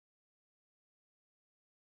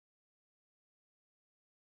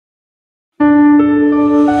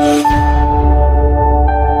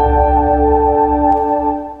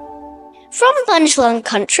Bunjalung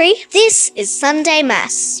country, this is Sunday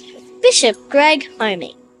Mass with Bishop Greg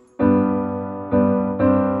Homeming.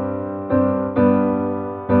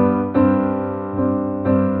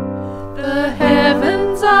 The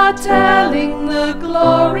heavens are telling the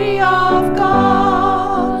glory of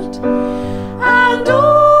God, and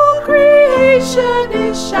all creation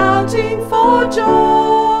is shouting for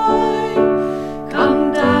joy.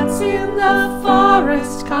 Come dance in the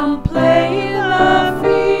forest, come play in the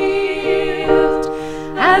field,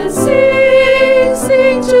 and sing,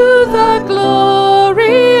 sing to the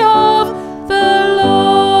glory of the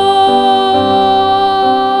Lord.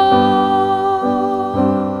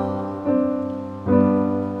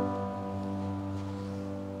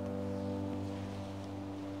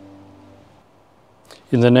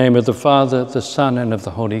 In the name of the Father, the Son, and of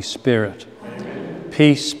the Holy Spirit. Amen.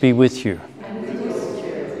 Peace be with you. And with your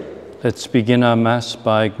spirit. Let's begin our Mass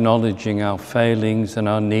by acknowledging our failings and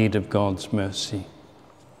our need of God's mercy.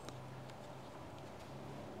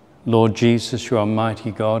 Lord Jesus, you are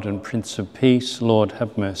mighty God and Prince of Peace. Lord,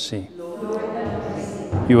 have mercy. Lord, have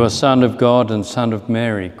mercy. You are Son of God and Son of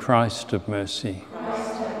Mary. Christ, have mercy.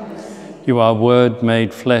 Christ, have mercy. You are Word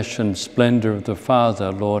made flesh and splendour of the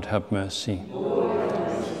Father. Lord, have mercy.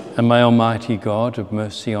 And may Almighty God have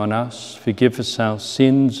mercy on us, forgive us our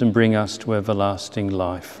sins, and bring us to everlasting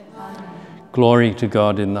life. Amen. Glory to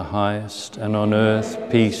God in the highest, and on earth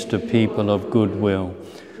peace to people of good will.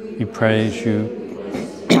 We praise you.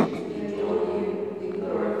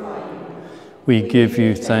 We give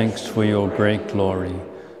you thanks for your great glory.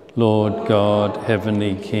 Lord God,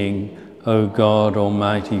 heavenly King, O God,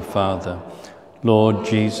 Almighty Father, Lord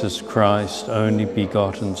Jesus Christ, only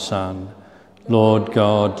begotten Son, Lord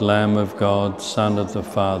God, Lamb of God, Son of the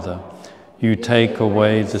Father, you take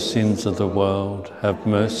away the sins of the world, have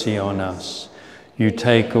mercy on us. You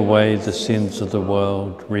take away the sins of the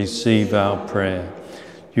world, receive our prayer.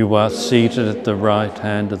 You are seated at the right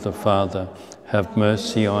hand of the Father, have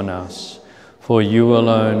mercy on us. For you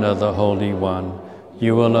alone are the Holy One,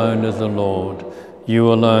 you alone are the Lord,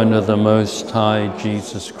 you alone are the Most High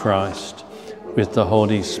Jesus Christ, with the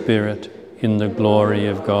Holy Spirit, in the glory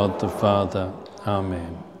of God the Father.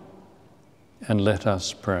 Amen. And let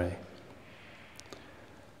us pray.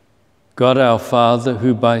 God our Father,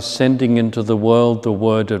 who by sending into the world the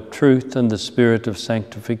word of truth and the Spirit of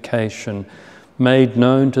sanctification made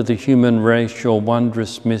known to the human race your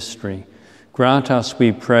wondrous mystery, grant us,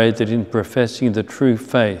 we pray, that in professing the true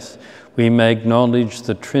faith we may acknowledge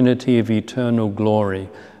the Trinity of eternal glory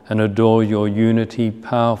and adore your unity,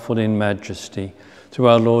 powerful in majesty, through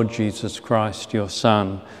our Lord Jesus Christ, your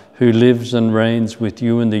Son, who lives and reigns with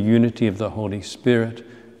you in the unity of the Holy Spirit,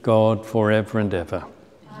 God, forever and ever.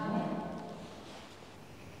 Amen.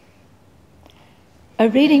 A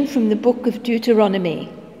reading from the book of Deuteronomy.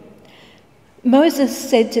 Moses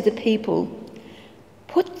said to the people,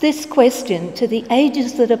 "Put this question to the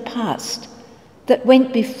ages that are past, that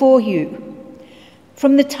went before you,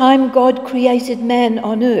 from the time God created man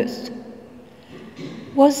on earth.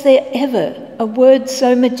 Was there ever a word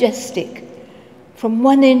so majestic, from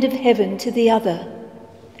one end of heaven to the other?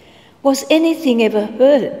 Was anything ever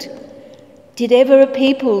heard? Did ever a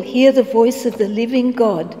people hear the voice of the living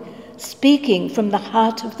God speaking from the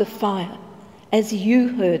heart of the fire, as you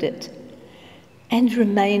heard it, and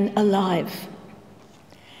remain alive?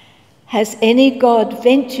 Has any God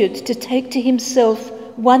ventured to take to himself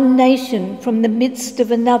one nation from the midst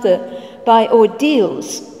of another by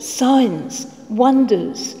ordeals, signs,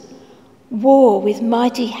 wonders, war with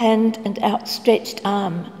mighty hand and outstretched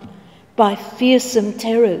arm, by fearsome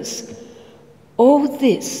terrors? All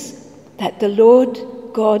this that the Lord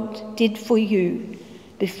God did for you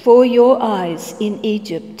before your eyes in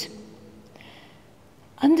Egypt.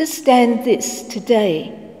 Understand this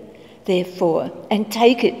today, therefore, and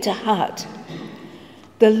take it to heart.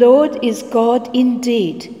 The Lord is God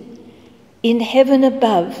indeed, in heaven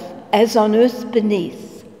above as on earth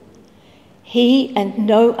beneath. He and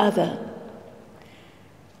no other.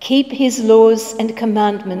 Keep his laws and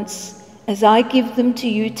commandments as I give them to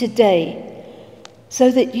you today, so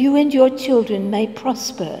that you and your children may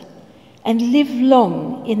prosper and live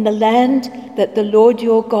long in the land that the Lord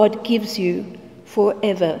your God gives you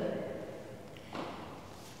forever."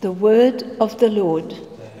 The word of the Lord.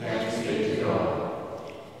 Thanks be to God.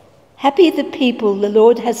 Happy the people the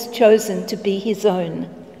Lord has chosen to be his own.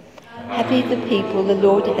 Happy the people the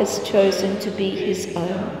Lord has chosen to be his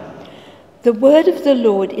own. The word of the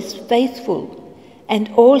Lord is faithful, and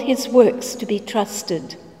all his works to be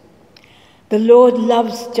trusted. The Lord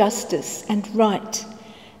loves justice and right,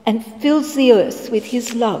 and fills the earth with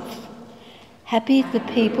his love. Happy the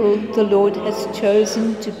people the Lord has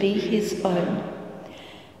chosen to be his own.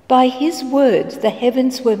 By his word the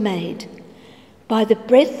heavens were made, by the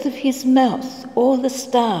breath of his mouth all the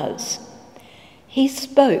stars. He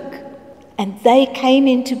spoke, and they came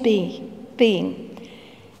into being.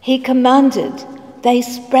 He commanded, they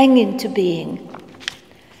sprang into being.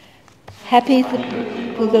 Happy the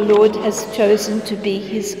people the Lord has chosen to be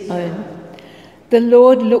his own. The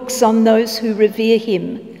Lord looks on those who revere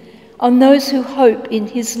him, on those who hope in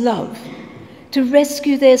his love, to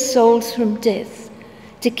rescue their souls from death,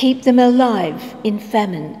 to keep them alive in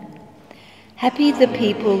famine. Happy the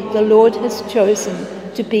people the Lord has chosen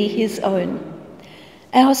to be his own.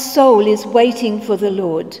 Our soul is waiting for the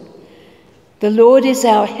Lord. The Lord is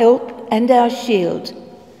our help and our shield.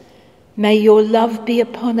 May your love be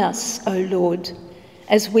upon us, O Lord,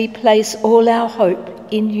 as we place all our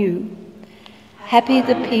hope in you. Happy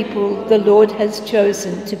the people the Lord has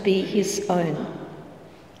chosen to be his own.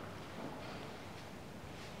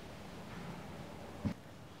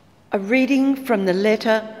 A reading from the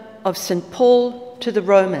letter of St. Paul to the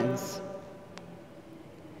Romans.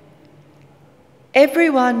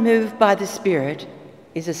 Everyone moved by the Spirit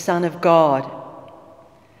is a son of God.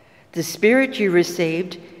 The Spirit you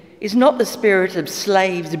received is not the spirit of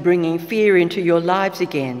slaves bringing fear into your lives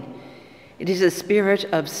again. It is a spirit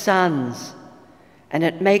of sons, and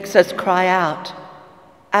it makes us cry out,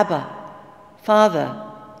 Abba, Father.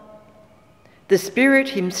 The Spirit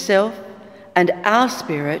himself and our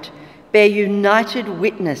spirit bear united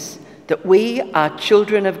witness that we are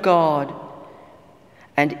children of God.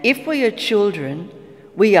 And if we are children,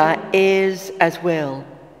 we are heirs as well,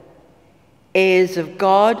 heirs of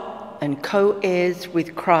God and co-heirs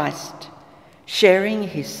with Christ, sharing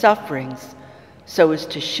his sufferings so as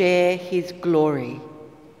to share his glory.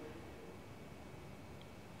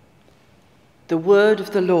 The word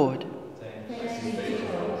of the Lord.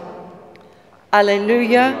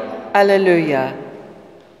 Alleluia, alleluia.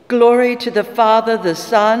 Glory to the Father, the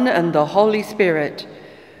Son, and the Holy Spirit,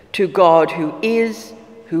 to God who is,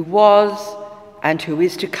 who was, and who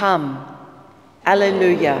is to come.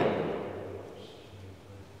 Alleluia.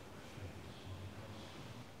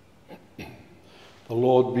 The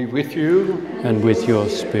Lord be with you. And with your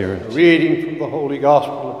spirit. A reading from the Holy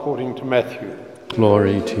Gospel according to Matthew.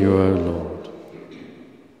 Glory to you, O Lord.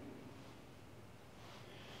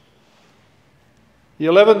 The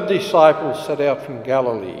 11 disciples set out from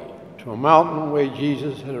Galilee to a mountain where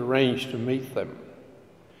Jesus had arranged to meet them.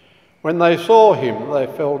 When they saw him, they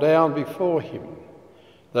fell down before him,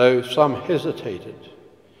 though some hesitated.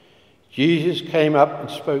 Jesus came up and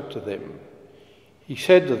spoke to them. He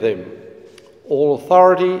said to them, "All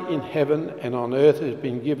authority in heaven and on earth has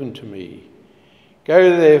been given to me. Go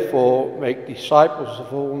therefore, make disciples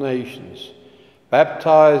of all nations,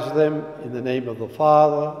 baptize them in the name of the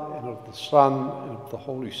Father and of the Son and of the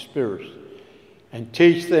Holy Spirit, and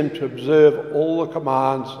teach them to observe all the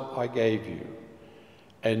commands I gave you.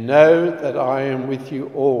 And know that I am with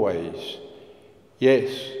you always,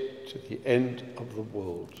 yes, to the end of the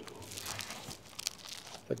world."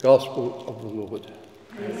 The Gospel of the Lord.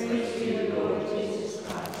 Praise to you, Lord Jesus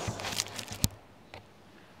Christ.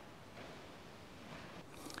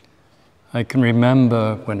 I can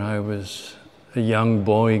remember when I was a young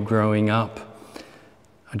boy growing up,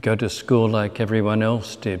 I'd go to school like everyone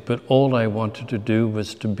else did, but all I wanted to do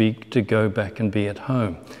was to go back and be at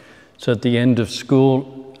home. So at the end of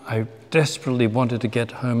school, I desperately wanted to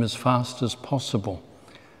get home as fast as possible,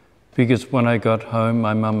 because when I got home,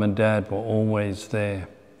 my mum and dad were always there.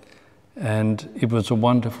 And it was a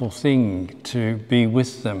wonderful thing to be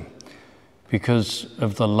with them because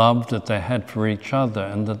of the love that they had for each other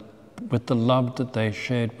and with the love that they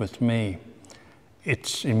shared with me.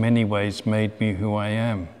 It's in many ways made me who I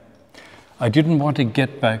am. I didn't want to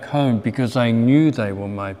get back home because I knew they were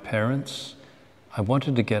my parents. I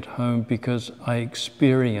wanted to get home because I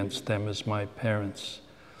experienced them as my parents.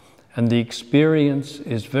 And the experience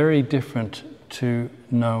is very different to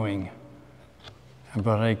knowing. And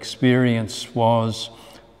what I experienced was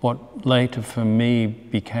what later for me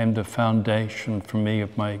became the foundation for me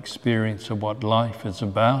of my experience of what life is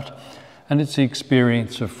about. And it's the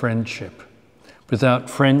experience of friendship. Without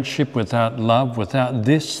friendship, without love, without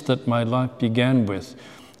this that my life began with,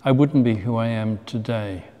 I wouldn't be who I am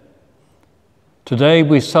today. Today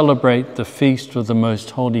we celebrate the feast of the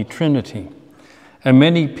Most Holy Trinity. And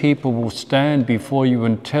many people will stand before you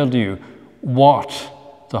and tell you what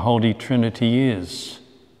the Holy Trinity is.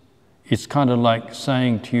 It's kind of like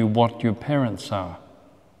saying to you what your parents are.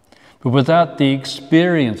 But without the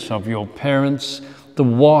experience of your parents, the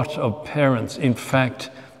what of parents, in fact,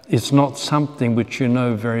 is not something which you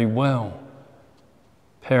know very well.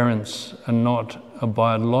 Parents are not a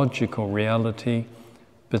biological reality,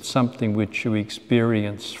 but something which you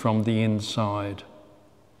experience from the inside.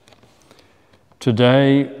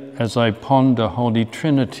 Today, as I ponder Holy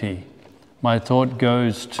Trinity, my thought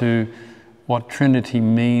goes to what Trinity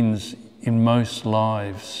means in most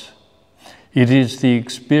lives. It is the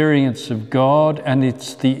experience of God, and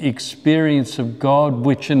it's the experience of God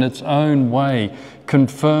which in its own way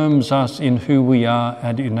confirms us in who we are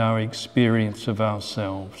and in our experience of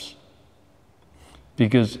ourselves.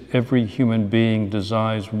 Because every human being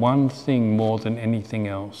desires one thing more than anything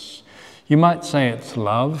else. You might say it's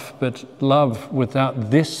love, but love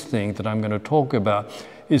without this thing that I'm going to talk about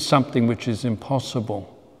is something which is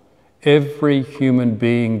impossible. Every human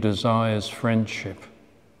being desires friendship.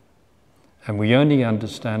 And we only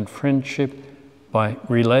understand friendship by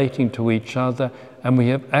relating to each other, and we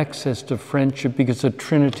have access to friendship because the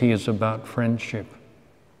Trinity is about friendship.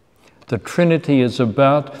 The Trinity is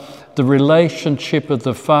about the relationship of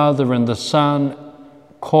the Father and the Son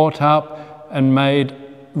caught up and made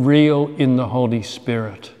real in the Holy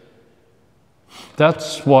Spirit.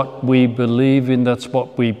 That's what we believe in, that's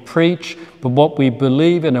what we preach, but what we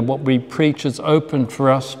believe in and what we preach is open for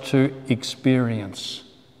us to experience.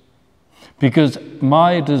 Because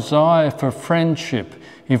my desire for friendship,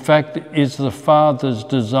 in fact, is the Father's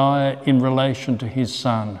desire in relation to his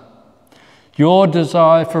Son. Your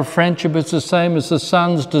desire for friendship is the same as the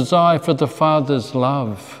Son's desire for the Father's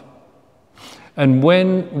love. And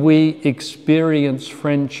when we experience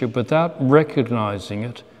friendship without recognizing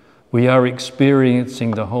it, we are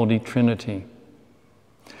experiencing the Holy Trinity.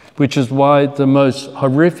 Which is why the most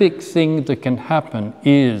horrific thing that can happen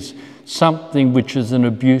is something which is an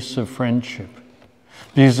abuse of friendship,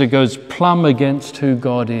 because it goes plumb against who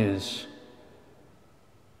God is.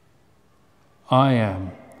 I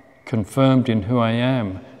am confirmed in who I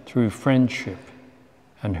am through friendship,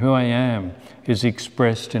 and who I am is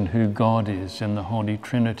expressed in who God is in the Holy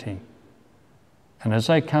Trinity. And as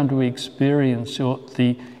I come to experience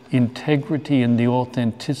the integrity and the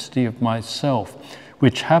authenticity of myself,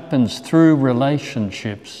 which happens through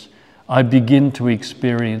relationships, I begin to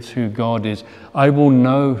experience who God is. I will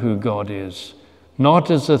know who God is,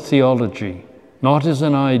 not as a theology, not as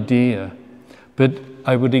an idea, but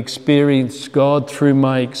I would experience God through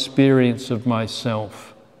my experience of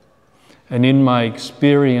myself. And in my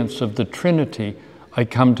experience of the Trinity, I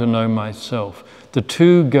come to know myself. The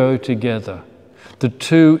two go together. The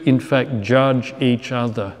two, in fact, judge each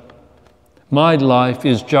other. My life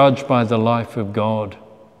is judged by the life of God.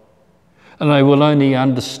 And I will only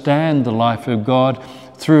understand the life of God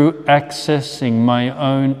through accessing my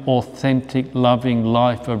own authentic, loving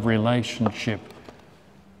life of relationship.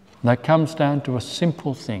 And that comes down to a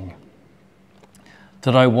simple thing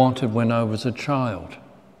that I wanted when I was a child: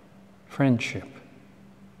 friendship.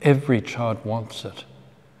 Every child wants it.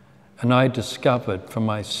 And I discovered for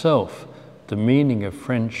myself the meaning of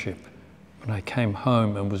friendship when I came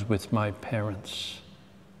home and was with my parents.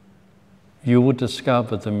 You will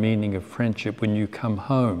discover the meaning of friendship when you come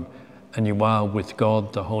home and you are with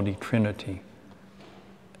God, the Holy Trinity.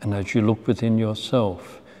 And as you look within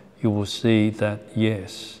yourself, you will see that,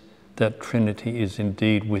 yes, that Trinity is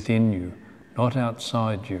indeed within you, not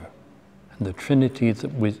outside you. And the Trinity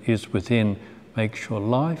that is within makes your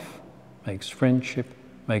life, makes friendship,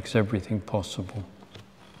 makes everything possible.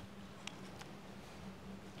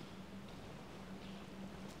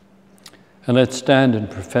 And let's stand and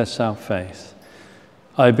profess our faith.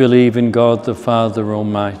 I believe in God the Father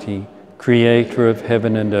Almighty, creator of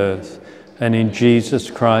heaven and earth, and in Jesus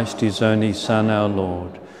Christ, his only Son, our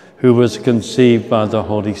Lord, who was conceived by the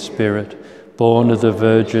Holy Spirit, born of the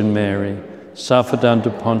Virgin Mary, suffered under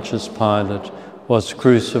Pontius Pilate, was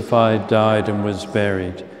crucified, died, and was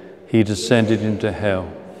buried. He descended into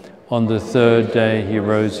hell. On the third day he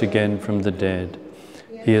rose again from the dead.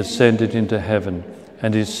 He ascended into heaven,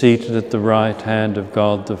 and is seated at the right hand of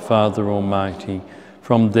God the Father Almighty.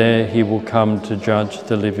 From there he will come to judge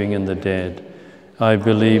the living and the dead. I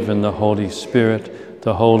believe in the Holy Spirit,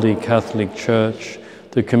 the Holy Catholic Church,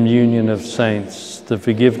 the communion of saints, the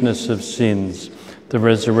forgiveness of sins, the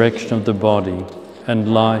resurrection of the body,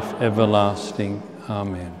 and life everlasting.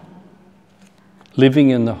 Amen. Living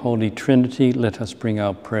in the Holy Trinity, let us bring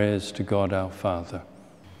our prayers to God our Father.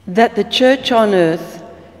 That the Church on earth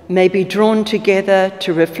may be drawn together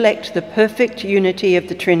to reflect the perfect unity of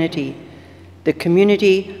the Trinity, the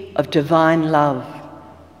community of divine love.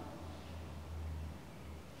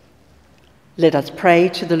 Let us pray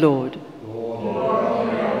to the Lord.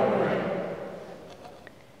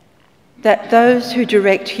 That those who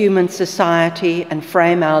direct human society and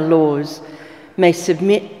frame our laws may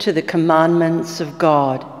submit to the commandments of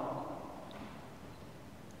God.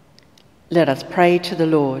 Let us pray to the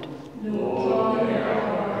Lord.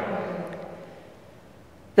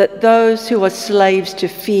 That those who are slaves to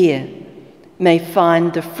fear may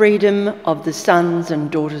find the freedom of the sons and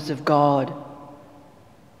daughters of God.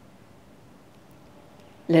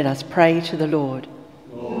 Let us pray to the Lord.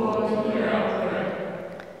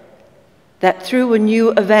 That through a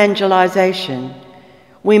new evangelisation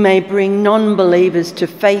we may bring non-believers to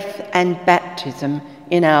faith and baptism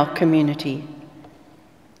in our community.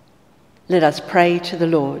 Let us pray to the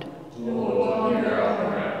Lord.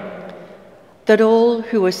 That all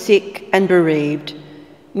who are sick and bereaved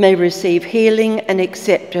may receive healing and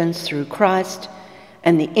acceptance through Christ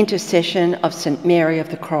and the intercession of St. Mary of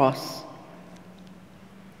the Cross.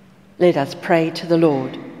 Let us pray to the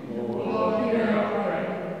Lord.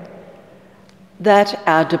 That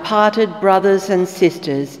our departed brothers and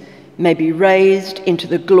sisters may be raised into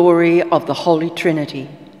the glory of the Holy Trinity.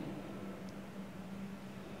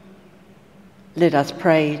 Let us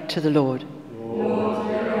pray to the Lord.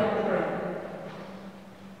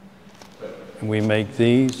 And we make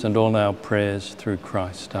these and all our prayers through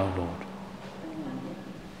Christ our Lord.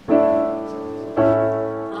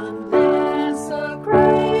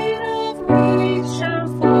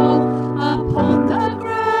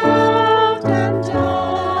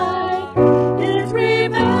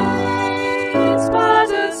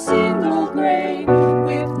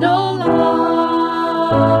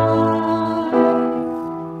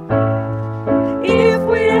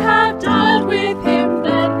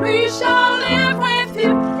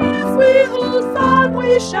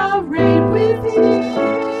 Shall reign with him,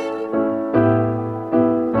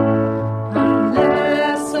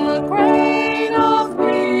 unless a grain of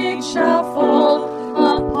wheat shall fall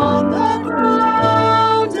upon the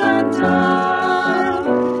ground and die.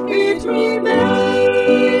 It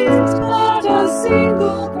remains but a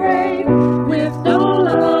single grain with no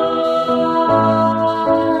life.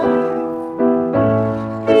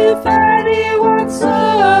 If anyone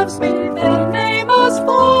serves me, then they must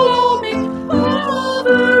follow me.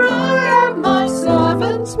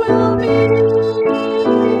 Will be.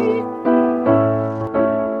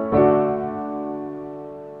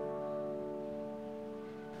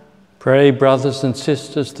 Pray, brothers and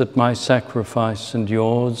sisters, that my sacrifice and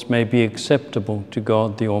yours may be acceptable to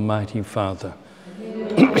God the Almighty Father.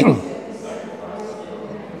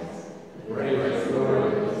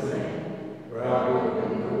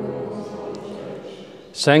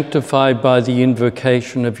 Sanctified by the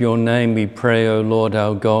invocation of your name, we pray, O Lord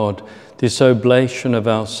our God, this oblation of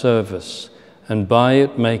our service, and by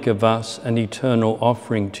it make of us an eternal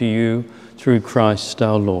offering to you through Christ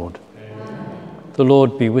our Lord. Amen. The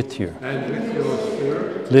Lord be with you. And with your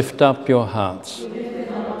spirit. Lift up your hearts.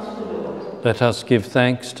 Let us give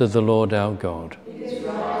thanks to the Lord our God.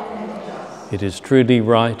 It is truly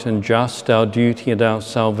right and just, our duty and our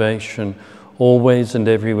salvation, always and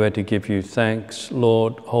everywhere to give you thanks,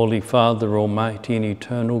 Lord, Holy Father, Almighty and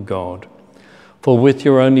eternal God. For with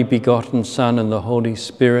your only begotten Son and the Holy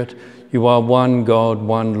Spirit, you are one God,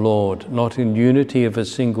 one Lord, not in unity of a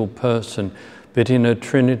single person, but in a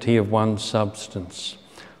trinity of one substance.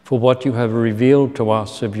 For what you have revealed to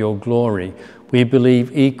us of your glory, we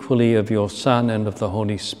believe equally of your Son and of the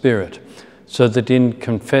Holy Spirit, so that in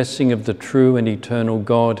confessing of the true and eternal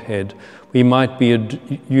Godhead, you might be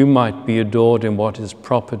adored in what is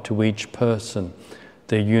proper to each person,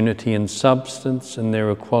 their unity in substance and their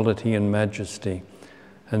equality in majesty.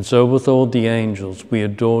 And so with all the angels we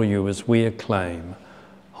adore you as we acclaim,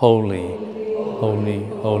 Holy, holy,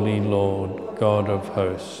 holy Lord, God of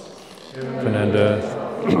hosts, heaven and earth.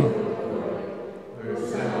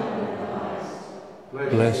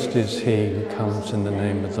 Blessed is he who comes in the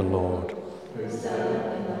name of the Lord.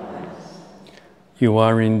 You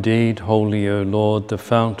are indeed holy, O Lord, the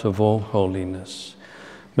fount of all holiness.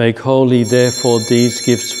 Make holy, therefore, these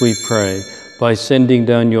gifts, we pray, by sending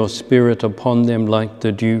down your Spirit upon them like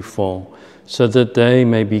the dewfall, so that they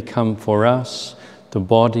may become for us the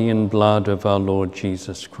body and blood of our Lord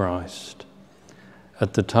Jesus Christ.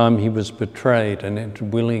 At the time he was betrayed and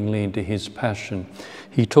entered willingly into his passion,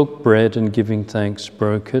 he took bread and, giving thanks,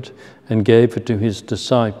 broke it and gave it to his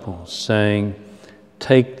disciples, saying,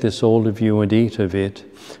 "Take this, all of you, and eat of it,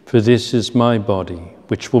 for this is my body,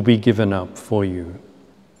 which will be given up for you."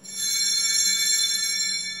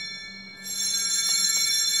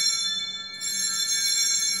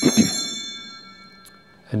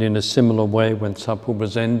 And in a similar way, when supper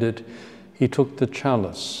was ended, he took the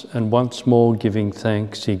chalice, and once more giving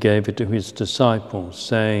thanks, he gave it to his disciples,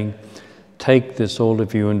 saying, Take this, all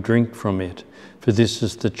of you, and drink from it, for this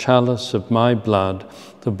is the chalice of my blood,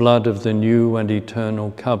 the blood of the new and eternal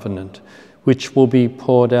covenant, which will be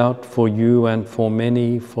poured out for you and for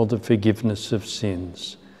many for the forgiveness of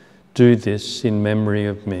sins. Do this in memory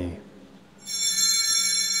of me.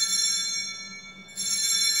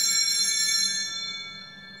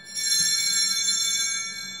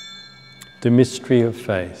 The mystery of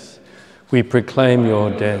faith. We proclaim your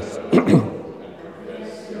death.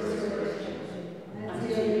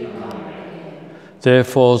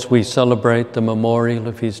 Therefore, as we celebrate the memorial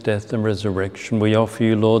of his death and resurrection, we offer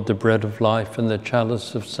you, Lord, the bread of life and the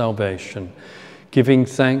chalice of salvation, giving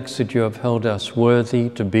thanks that you have held us worthy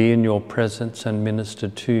to be in your presence and minister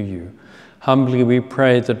to you. Humbly we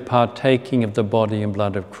pray that, partaking of the body and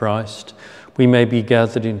blood of Christ, we may be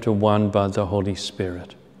gathered into one by the Holy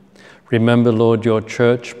Spirit. Remember, Lord, your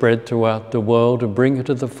church spread throughout the world, and bring her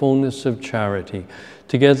to the fullness of charity,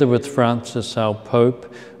 together with Francis, our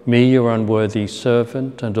Pope, me, your unworthy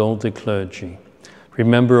servant, and all the clergy.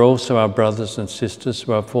 Remember also our brothers and sisters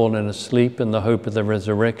who have fallen asleep in the hope of the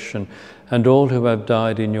resurrection, and all who have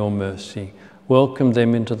died in your mercy. Welcome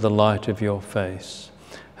them into the light of your face.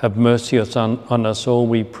 Have mercy on us all,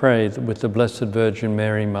 we pray, that with the Blessed Virgin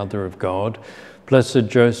Mary, Mother of God, Blessed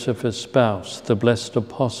Joseph, her spouse, the blessed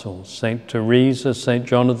apostles, Saint Teresa, Saint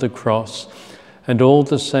John of the Cross, and all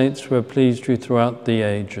the saints who have pleased you throughout the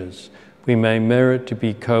ages, we may merit to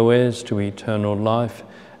be co-heirs to eternal life,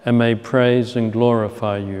 and may praise and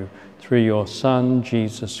glorify you through your Son,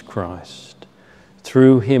 Jesus Christ.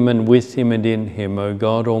 Through him and with him and in him, O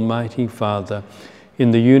God, Almighty Father,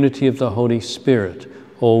 in the unity of the Holy Spirit,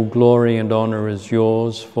 all glory and honour is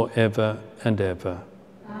yours forever and ever.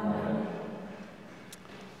 Amen.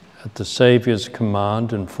 At the Saviour's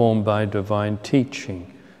command, informed by divine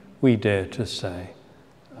teaching, we dare to say,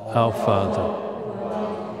 Our Father,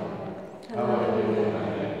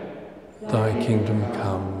 thy kingdom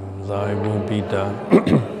come, thy will be done.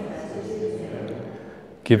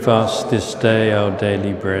 Give us this day our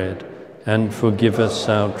daily bread, and forgive us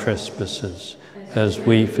our trespasses, as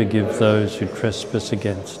we forgive those who trespass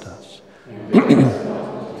against us.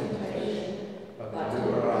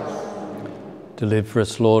 Deliver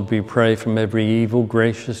us, Lord, we pray, from every evil.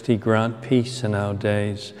 Graciously grant peace in our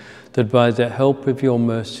days, that by the help of your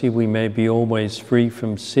mercy we may be always free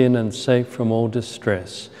from sin and safe from all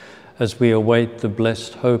distress, as we await the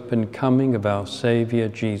blessed hope and coming of our Saviour,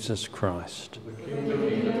 Jesus Christ.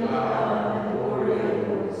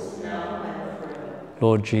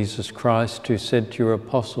 Lord Jesus Christ, who said to your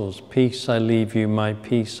apostles, Peace I leave you, my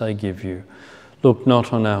peace I give you, look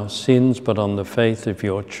not on our sins, but on the faith of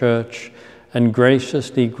your church, and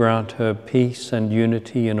graciously grant her peace and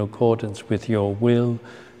unity in accordance with your will,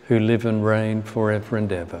 who live and reign forever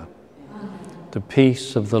and ever. Amen. The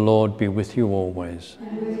peace of the Lord be with you always.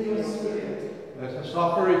 And with your spirit. Let us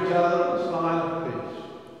offer each other a sign of peace.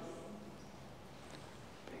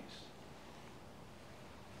 Peace.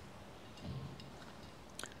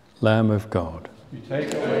 Lamb of God, you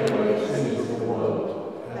take away the sins of the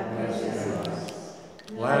world, have mercy on us.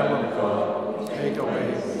 Lamb of God, you take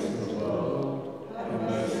away the sins of the world, have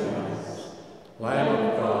mercy on us. Lamb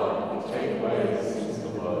of God, you take away the sins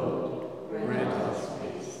of the world, grant us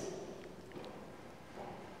peace.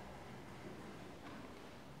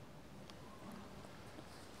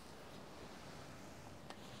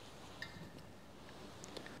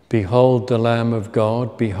 behold the Lamb of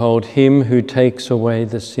God, behold him who takes away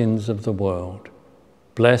the sins of the world.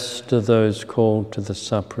 Blessed are those called to the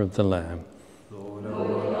supper of the Lamb. Lord,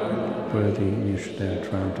 I am worthy you should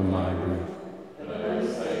enter under my roof.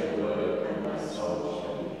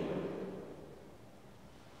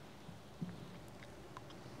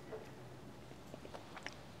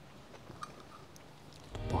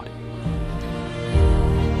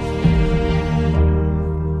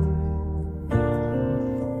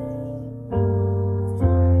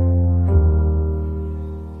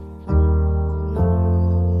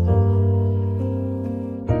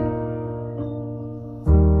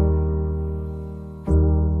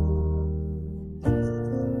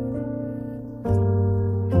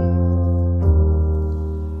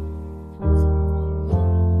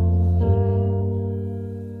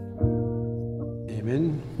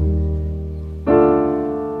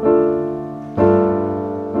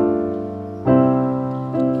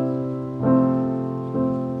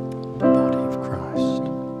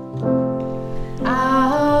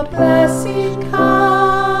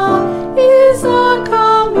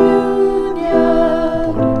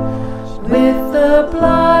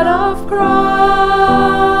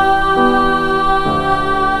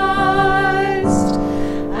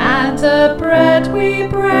 bread we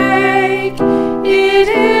break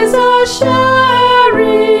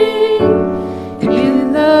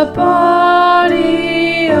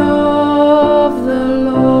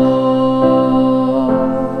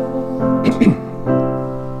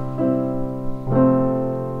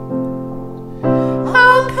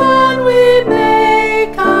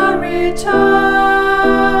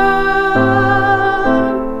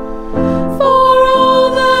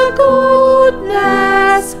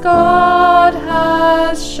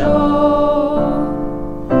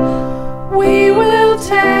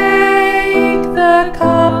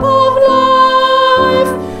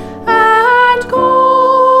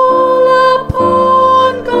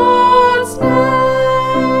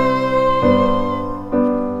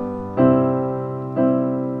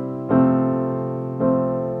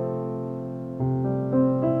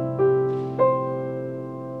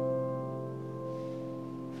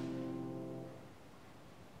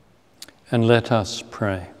And let us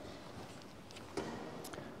pray.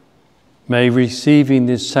 May receiving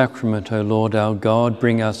this sacrament, O Lord our God,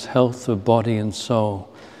 bring us health of body and soul,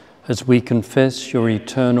 as we confess your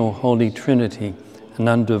eternal Holy Trinity and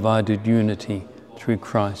undivided unity through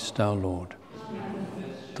Christ our Lord.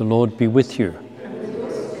 The Lord be with you.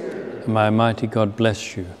 And may Almighty God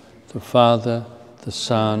bless you, the Father, the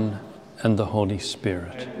Son, and the Holy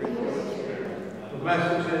Spirit.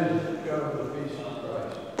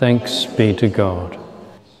 Thanks be to God.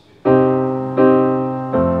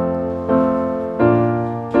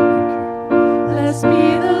 Blessed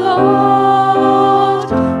be the Lord,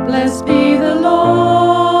 blessed be the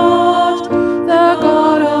Lord, the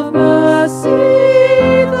God of mercy,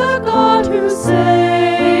 the God who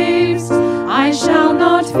saves. I shall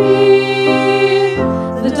not fear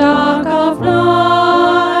the dark of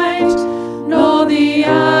night, nor the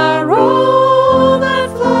arrow that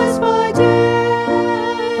flies by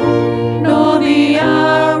day, nor the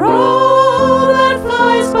arrow that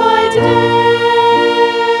flies by day.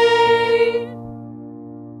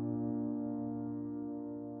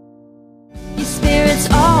 Your Spirit's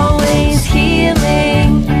always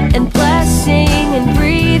healing and blessing and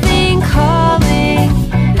breathing, calling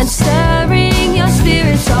and stirring. Your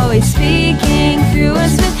Spirit's always speaking.